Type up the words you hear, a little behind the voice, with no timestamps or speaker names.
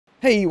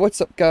Hey, what's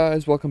up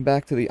guys? Welcome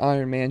back to the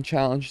Ironman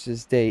challenge. This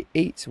is day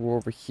 8. We're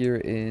over here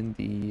in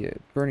the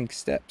Burning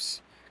Steppes.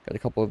 Got a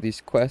couple of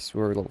these quests.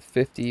 We're level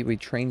 50. We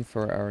trained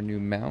for our new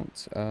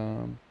mount.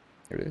 Here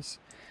it is.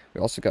 We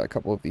also got a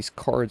couple of these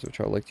cards,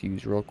 which I'd like to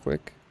use real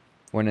quick.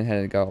 Went ahead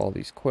and got all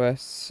these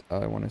quests.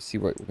 I want to see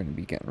what we're going to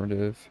be getting rid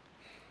of.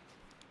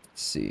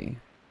 Let's see.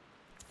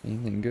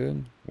 Anything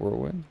good?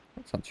 Whirlwind.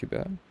 That's not too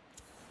bad.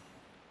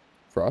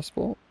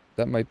 Frostbolt.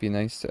 That might be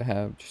nice to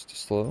have just to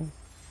slow.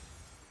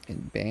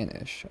 And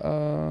banish.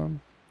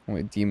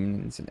 Only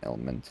demons and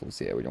elementals.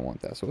 Yeah, we don't want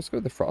that. So let's go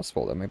with the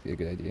frostbolt. That might be a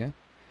good idea.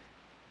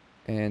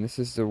 And this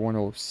is the one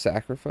of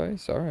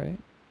sacrifice. All right.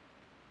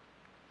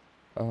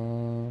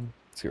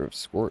 Let's get rid of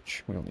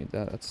scorch. We don't need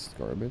that. That's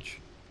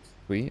garbage.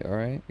 Sweet. All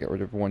right. Get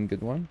rid of one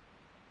good one.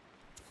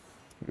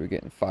 We're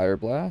getting fire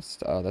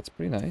blast. That's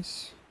pretty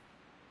nice.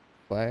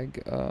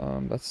 Flag.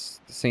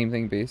 That's the same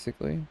thing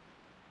basically.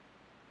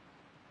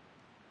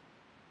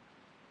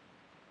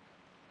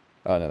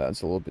 Oh no,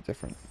 that's a little bit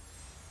different.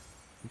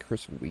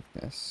 Curse of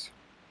weakness.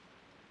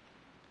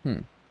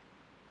 No,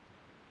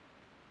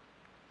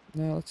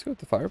 let's go with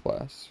the fire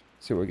blast.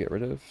 See what we get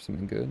rid of.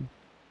 Something good.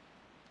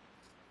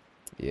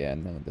 Yeah,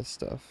 none of this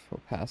stuff.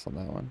 We'll pass on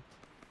that one.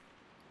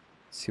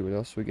 See what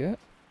else we get.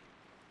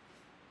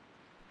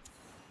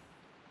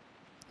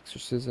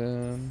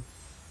 Exorcism.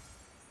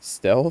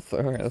 Stealth.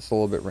 Alright, that's a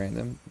little bit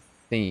random.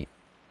 Faint.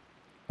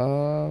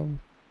 Yeah,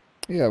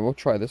 we'll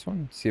try this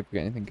one. See if we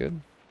get anything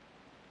good.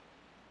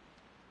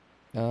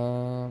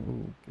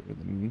 Ooh, get rid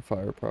of the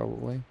moonfire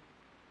probably.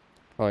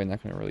 Probably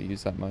not gonna really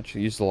use that much. It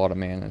used a lot of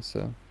mana,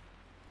 so.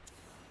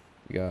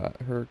 We got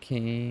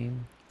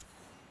hurricane.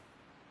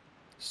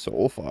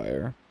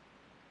 Soulfire.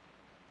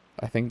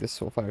 I think this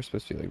Soulfire is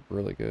supposed to be like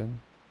really good.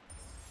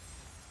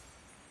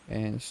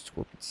 And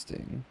Scorpion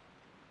Sting.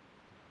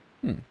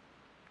 I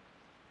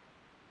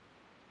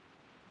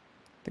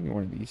think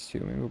one of these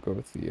two. Maybe we'll go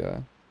with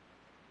the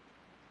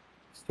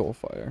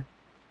Soulfire.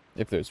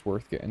 If there's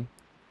worth getting.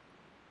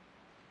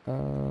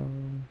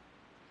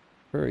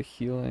 Very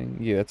healing.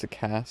 Yeah, that's a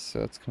cast, so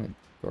that's kind of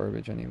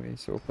garbage anyway,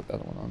 so we'll put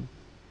that one on.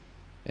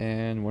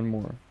 And one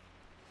more.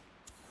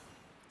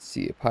 Let's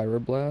see, a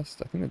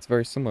Pyroblast. I think that's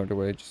very similar to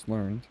what I just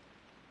learned.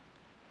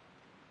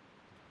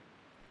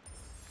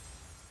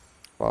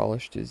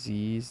 Abolish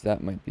Disease.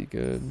 That might be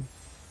good.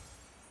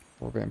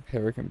 Or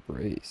Vampiric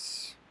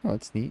Embrace. Oh,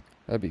 that's neat.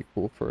 That'd be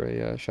cool for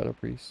a Shadow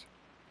Priest.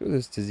 Go with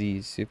this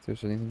Disease. See if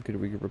there's anything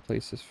good we could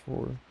replace this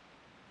for.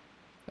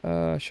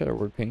 Shadow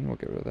Word Pain. We'll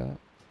get rid of that.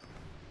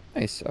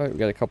 Nice. Alright, we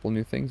got a couple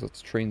new things.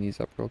 Let's train these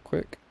up real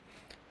quick.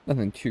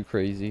 Nothing too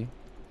crazy.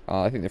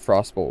 I think the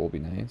Frostbolt will be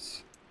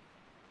nice.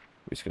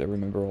 We just gotta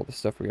remember all the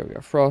stuff we got. We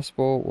got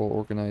Frostbolt. We'll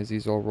organize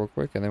these all real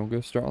quick, and then we'll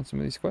go start on some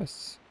of these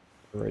quests.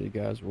 Alrighty,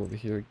 guys, we're over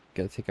here.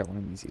 Gotta take out one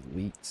of these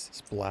elites.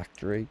 This Black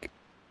Drake.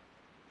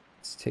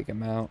 Let's take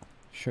him out.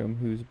 Show him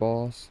who's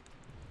boss.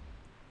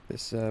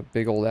 This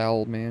big old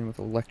owl man with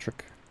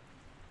electric.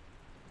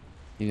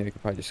 You know, he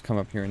could probably just come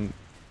up here and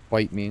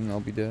bite me, and I'll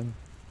be dead.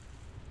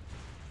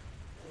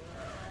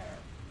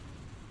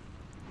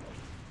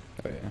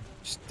 Oh yeah,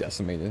 just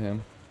decimated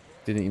him.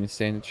 Didn't even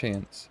stand a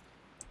chance.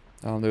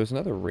 There was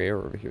another rare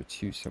over here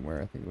too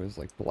somewhere. I think it was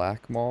like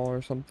Black Maul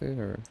or something,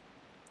 or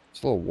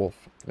it's a little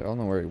wolf. I don't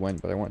know where he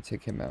went, but I want to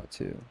take him out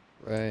too.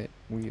 Right,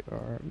 we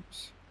are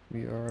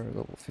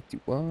level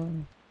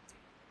 51.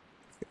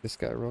 Get this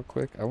guy real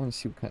quick. I want to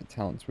see what kind of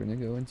talents we're gonna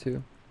go into.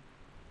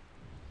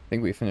 I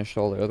think we finished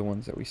all the other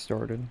ones that we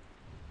started.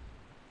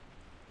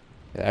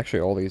 Yeah,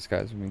 actually all these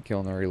guys have been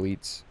killing our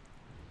elites.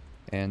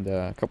 And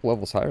a couple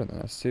levels higher than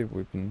us too.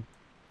 We've been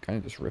kind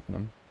of just ripping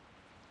them.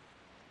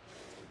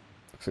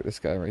 Looks like this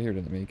guy right here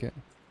didn't make it.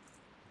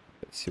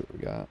 Let's see what we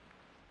got.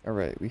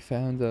 Alright, we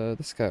found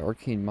this guy,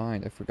 Arcane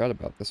Mind. I forgot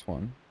about this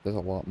one. Does a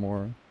lot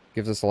more.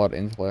 Gives us a lot of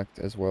intellect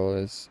as well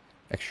as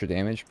extra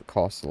damage, but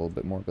costs a little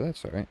bit more, but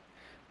that's alright.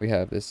 We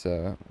have this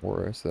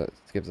aura, so that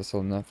gives us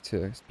enough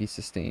to be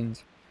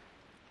sustained.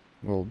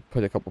 We'll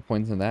put a couple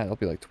points in that. It'll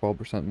be like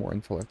 12% more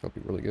intellect.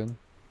 That'll be really good.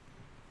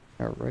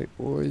 Alright,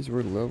 boys,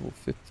 we're level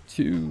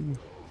 52.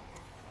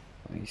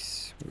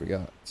 Nice. What do we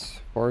got?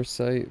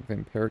 Farsight,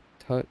 Vampiric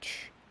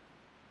Touch.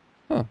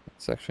 Huh,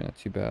 that's actually not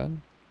too bad.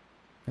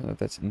 I don't know if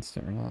that's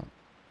instant or not.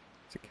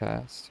 It's a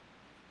cast.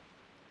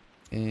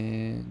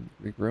 And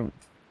Regrowth.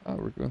 Oh,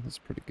 Regrowth is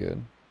pretty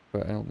good.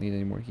 But I don't need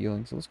any more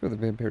healing, so let's go with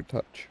the Vampiric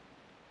Touch.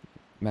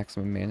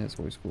 Maximum mana is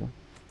always cool.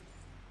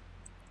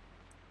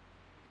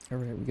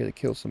 Alright, we gotta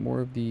kill some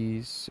more of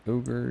these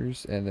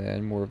ogres and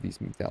then more of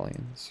these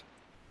medallions.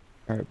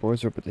 Alright,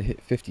 boys, we're about to hit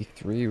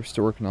 53. We're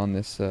still working on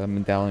this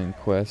medallion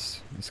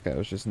quest. This guy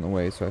was just in the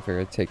way, so I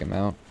figured I'd take him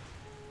out.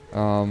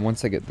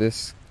 Once I get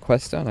this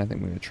quest done, I think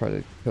I'm going to try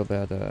to kill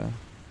that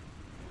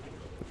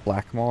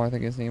Black Maul, I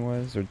think his name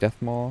was, or Death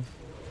Maul.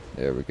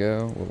 There we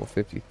go, level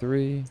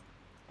 53.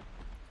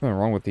 Nothing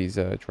wrong with these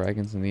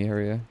dragons in the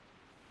area.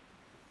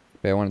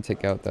 But I want to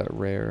take out that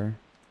rare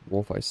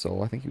Wolf I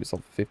Soul. I think he was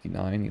level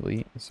 59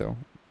 elite, so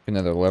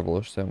another level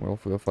or so,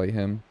 we'll fight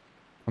him.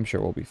 I'm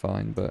sure we'll be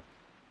fine, but...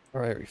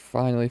 Alright, we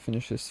finally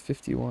finished this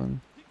 51.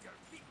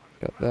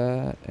 Got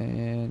that,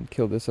 and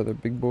kill this other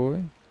big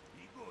boy.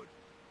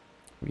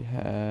 We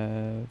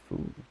have...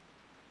 Ooh,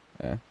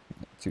 not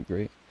too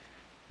great.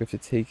 We have to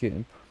take it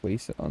and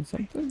place it on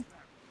something?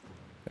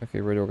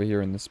 Okay, right over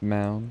here in this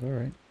mound.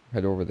 Alright,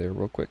 head over there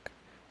real quick.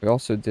 We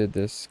also did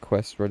this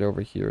quest right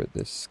over here at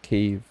this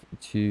cave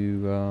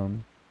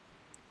to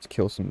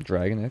kill some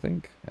dragon, I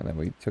think. And then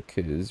we took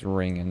his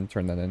ring and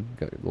turned that in.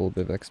 Got a little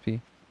bit of XP.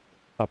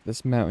 Top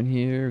this mountain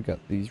here. Got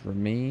these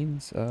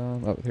remains.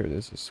 Oh, here it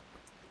is. This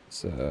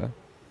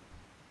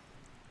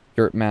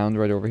dirt mound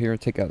right over here.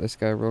 Take out this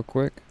guy real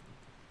quick.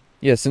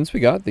 Yeah, since we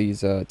got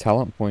these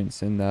talent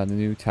points in the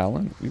new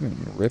talent, we've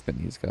been ripping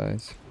these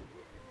guys.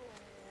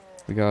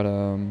 We got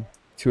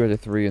 2 out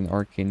of 3 in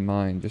Arcane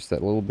Mind, just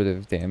that little bit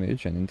of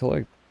damage, and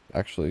intellect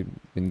actually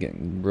been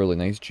getting really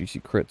nice juicy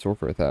crits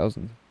over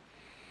 1,000.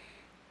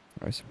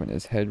 Alright, so put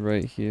his head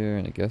right here,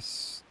 and I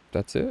guess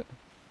that's it.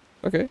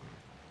 Okay,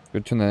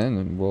 good, turn that in,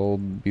 and we'll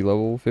be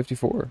level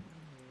 54.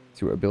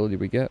 See what ability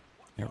we get.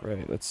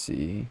 Alright, let's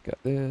see.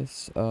 Got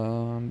this.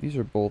 These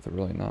are both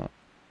really not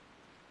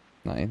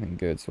anything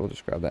good, so we'll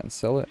just grab that and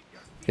sell it.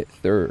 Hit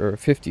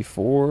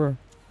 54.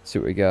 See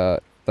what we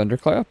got.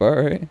 Thunderclap,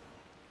 alright.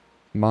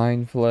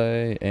 Mind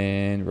Flay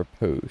and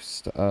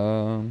Riposte.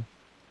 We'll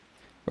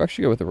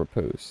actually go with the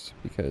Riposte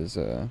because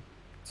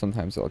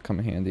sometimes it'll come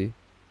in handy.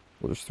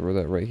 We'll just throw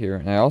that right here.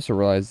 And I also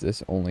realized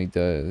this only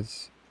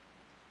does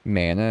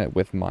mana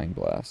with Mind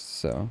Blast,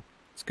 so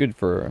it's good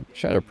for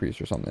Shadow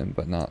Priest or something,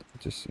 but not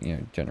just, you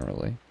know,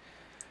 generally.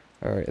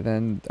 Alright,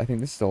 then I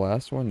think this is the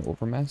last one,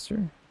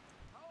 Overmaster.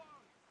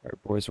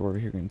 Alright, boys, we're over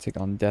here going to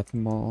take on Death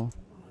Maul.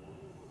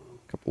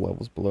 A couple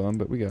levels below him,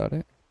 but we got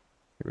it.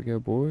 Here we go,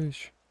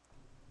 boys.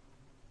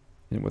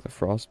 In with a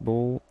Frost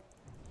Bolt.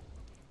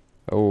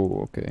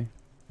 Oh, okay.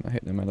 Not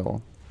hitting him at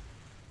all.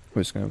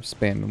 We're just going to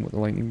spam him with a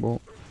Lightning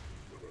Bolt.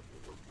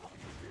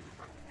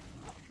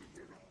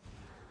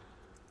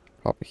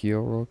 Pop a heal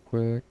real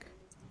quick.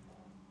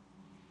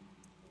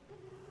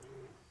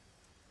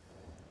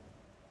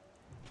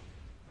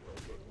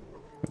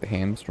 With a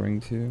hamstring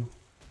too.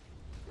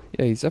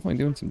 Yeah, he's definitely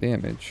doing some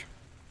damage.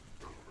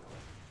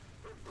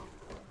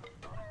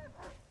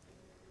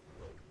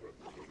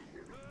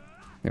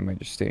 I might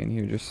just stay in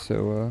here just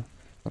so I'll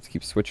have to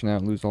keep switching out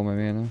and lose all my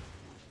mana.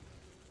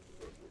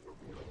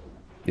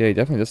 Yeah, he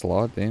definitely does a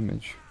lot of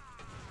damage.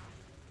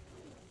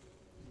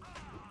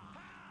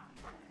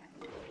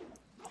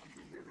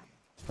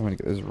 I'm gonna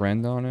get this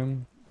rend on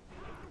him.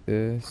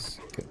 This,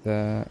 get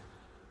that.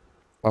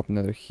 Pop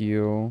another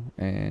heal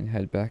and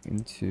head back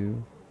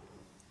into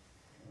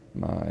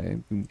my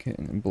boomkin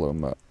and blow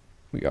him up.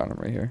 We got him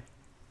right here.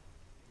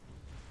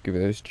 Give it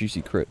those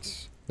juicy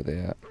crits. Where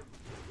they at?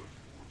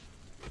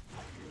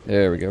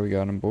 There we go, we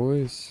got him,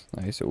 boys.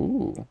 Nice.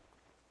 Ooh.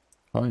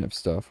 Ton of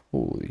stuff.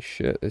 Holy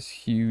shit. This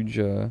huge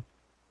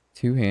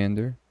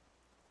two-hander.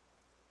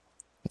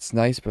 It's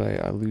nice,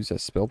 but I lose that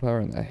spell power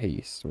and that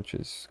haste, which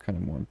is kind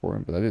of more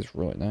important, but that is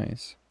really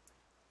nice.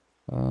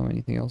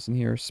 Anything else in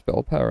here?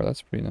 Spell power,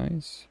 that's pretty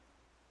nice.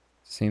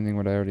 Same thing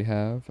what I already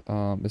have.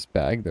 This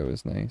bag, though,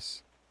 is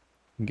nice.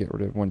 You can get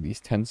rid of one of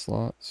these 10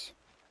 slots.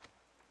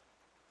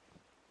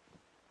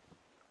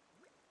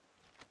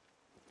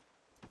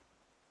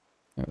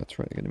 Oh, that's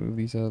right, I gotta move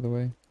these out of the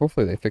way.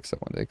 Hopefully they fix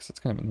that one day, because it's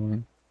kind of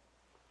annoying.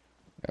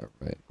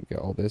 Alright, we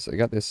got all this. I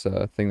got this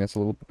thing that's a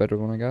little bit better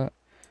than I got.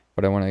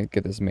 But I want to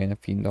get this Mana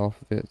Fiend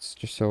off of it,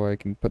 just so I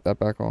can put that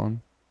back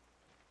on.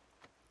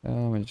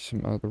 And just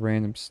some other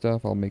random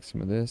stuff. I'll make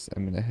some of this.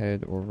 I'm going to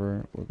head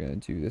over. We're going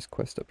to do this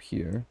quest up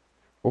here.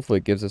 Hopefully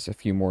it gives us a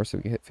few more so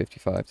we can hit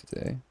 55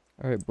 today.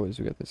 Alright, boys,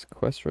 we got this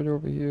quest right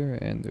over here.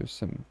 And there's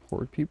some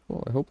horde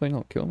people. I hope they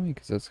don't kill me,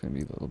 because that's going to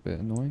be a little bit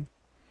annoying.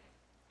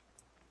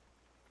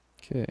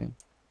 Okay.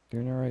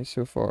 Doing alright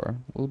so far.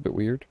 A little bit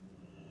weird.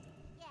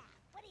 Yeah,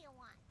 what do you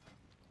want?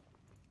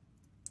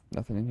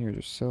 Nothing in here.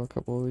 Just sell a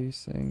couple of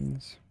these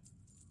things.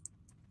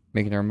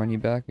 Making our money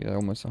back. We got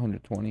almost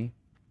 120.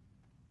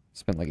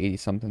 Spent like 80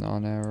 something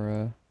on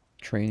our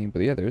training.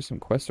 But yeah, there's some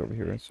quests over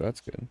here, so that's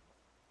good.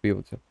 Be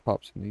able to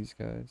pop some of these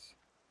guys.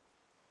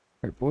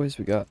 Alright, boys,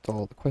 we got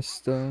all the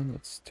quests done.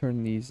 Let's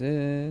turn these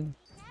in.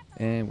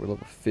 And we're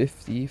level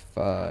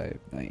 55.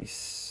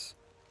 Nice.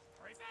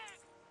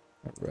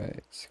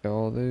 Alright, so got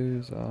all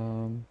those.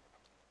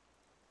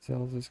 What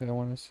else this guy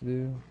want us to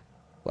do?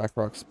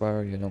 Blackrock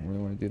Spire, yeah, I don't really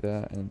want to do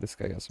that. And this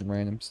guy got some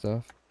random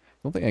stuff. I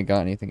don't think I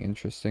got anything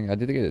interesting. I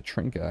did get a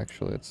trinket,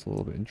 actually. It's a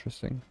little bit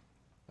interesting.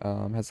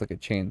 Has like a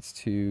chance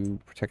to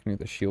protect me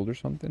with a shield or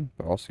something,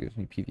 but also gives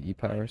me PvE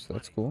power, so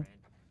that's cool.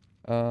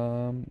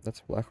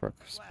 That's Blackrock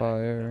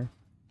Spire.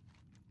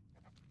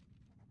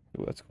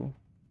 Oh, that's cool.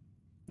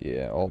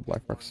 Yeah, all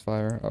Blackrock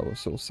Spire. Oh,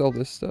 so we'll sell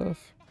this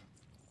stuff.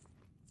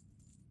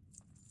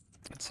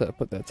 Let's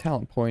put that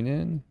talent point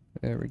in.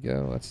 There we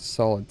go. That's a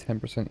solid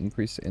 10%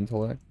 increase to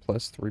intellect,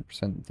 plus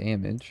 3%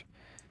 damage.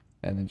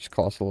 And it just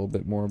costs a little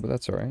bit more, but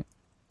that's alright.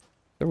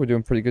 So we're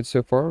doing pretty good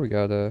so far. We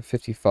got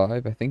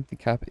 55. I think the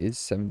cap is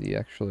 70,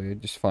 actually. I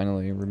just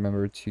finally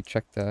remembered to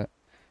check that.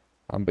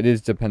 But it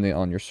is dependent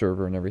on your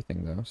server and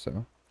everything, though,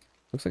 so.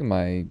 Looks like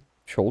my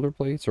shoulder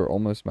plates are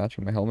almost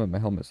matching my helmet. My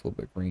helmet's a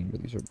little bit green,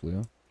 but these are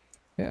blue.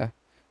 Yeah.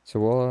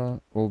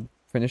 So we'll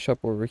finish up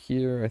over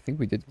here. I think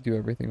we did do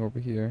everything over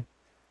here.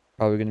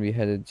 Probably gonna be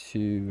headed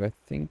to, I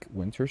think,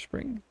 Winter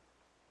Spring.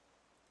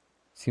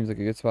 Seems like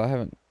a good spot.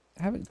 I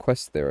haven't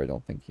quested there, I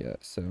don't think,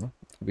 yet, so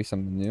it'll be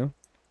something new.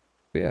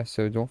 But yeah,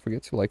 so don't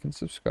forget to like and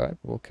subscribe.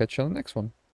 We'll catch you on the next one.